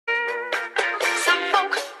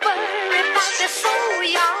to fool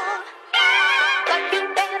y'all, but you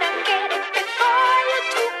better get it before you're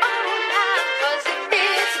too old now. 'Cause if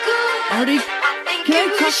it's good, Artie, I think can I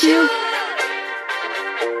you talk to you? should.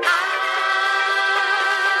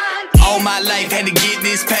 All my life had to get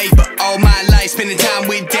this paper. All my life spending time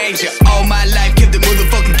with danger. All my life kept the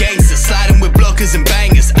motherfucking gangsters sliding with blockers and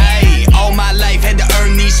bangers. Ayy, all my life had to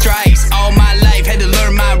earn these stripes. All my life had to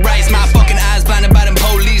learn my rights. My fucking eyes blinded by them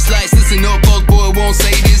police lights. Listen up, fuck boy, won't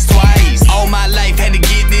say this twice. All my life had to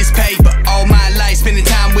get this paper. All my life spending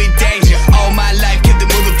time with danger. All my life kept the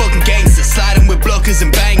motherfucking gangsters sliding with blockers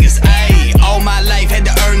and bangers. Ayy, all my life had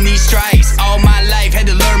to earn these stripes. All my life had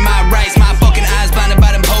to learn my rights. My fucking eyes blinded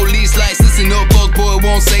by them police lights. Listen up, fuck boy,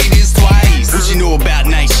 won't say this twice. What you know about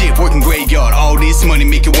night shift, working graveyard? All this money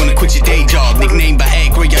make you wanna quit your day job. Nicknamed by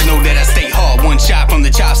Agri, I know that I stay hard. One shot from the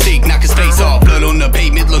chopstick, knock his face off. Blood on the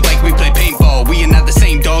pavement, look like we play paintball. We are not the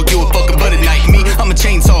same dog, you a fucking butter knife. Me, I'm a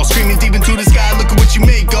chainsaw, screaming deep into the sky. Look at what you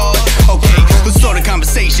made, God. Okay, let's start a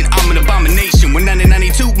conversation. I'm an abomination. When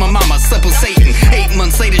 1992, my mama slept with Satan. 8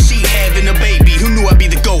 months later, she having a baby. Who knew I'd be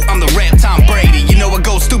the GOAT? I'm the rap Tom Brady. You know I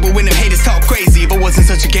go stupid when them haters talk crazy. If I wasn't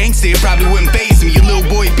such a gangster, it probably wouldn't faze me. You little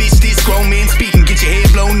boy, bitch, this grown man speaking. Get your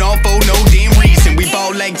head blown off for no damn reason. We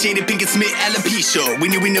ball like Jada Pinkett Smith, alopecia.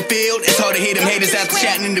 When you in the field, it's hard to hear them haters after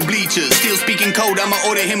chatting in the bleachers. Still speaking code, I'ma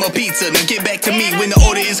order him a pizza. Now get back to me when the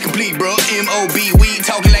order is complete, bro. M.O.B. We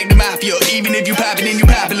talking like the mafia. Even if you poppin' and you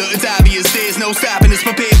popular, it's obvious. There's no stopping us,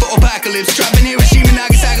 prepared for apocalypse. Dropping Hiroshima,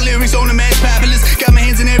 Nagasaki lyrics on the mass populace. Got my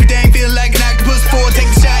hands in everything, feeling like an octopus. Forward, take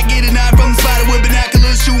the shot, get a knife from the spotter with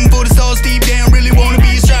binoculars. Shooting for the stars, deep down, really wanna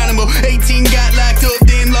be astronomer. 18 got locked up,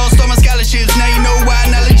 then lost all my scholarships. Now you know why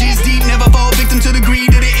knowledge is deep. Never fall victim to the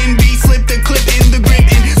greed of the envy. Slip the clip in the grip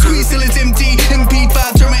and squeeze till it's empty.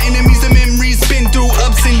 MP5 turn my enemies to memories. Spin through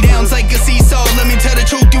ups and downs like a seesaw. Let me tell the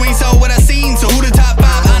truth, you ain't saw what I seen. So who the top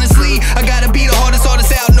 5? Honestly, I gotta be the hardest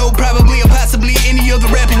artist out. No, probably or possibly any other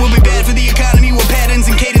rapper will be bad for the economy. With patterns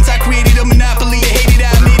and cadence, I created a monopoly. I hate it,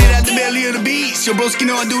 I made it out the belly of the beast. Your broski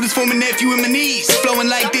know I do this for my nephew and my niece. Flowing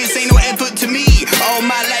like this ain't no effort to me. All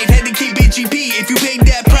my life had to keep it GP. If you paid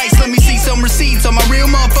that price, let me see some receipts. All my real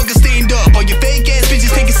motherfuckers stand up. All your fake ass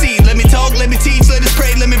bitches take a seat. Let me talk, let me teach, let us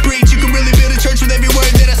pray, let me preach. You can really build a church with every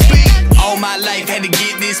word that I speak. All my life had to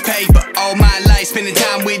get this paper. All my life spending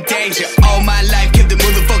time with danger. All my life kept the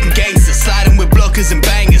motherfucking gangsters sliding with blockers and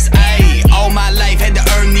bangers.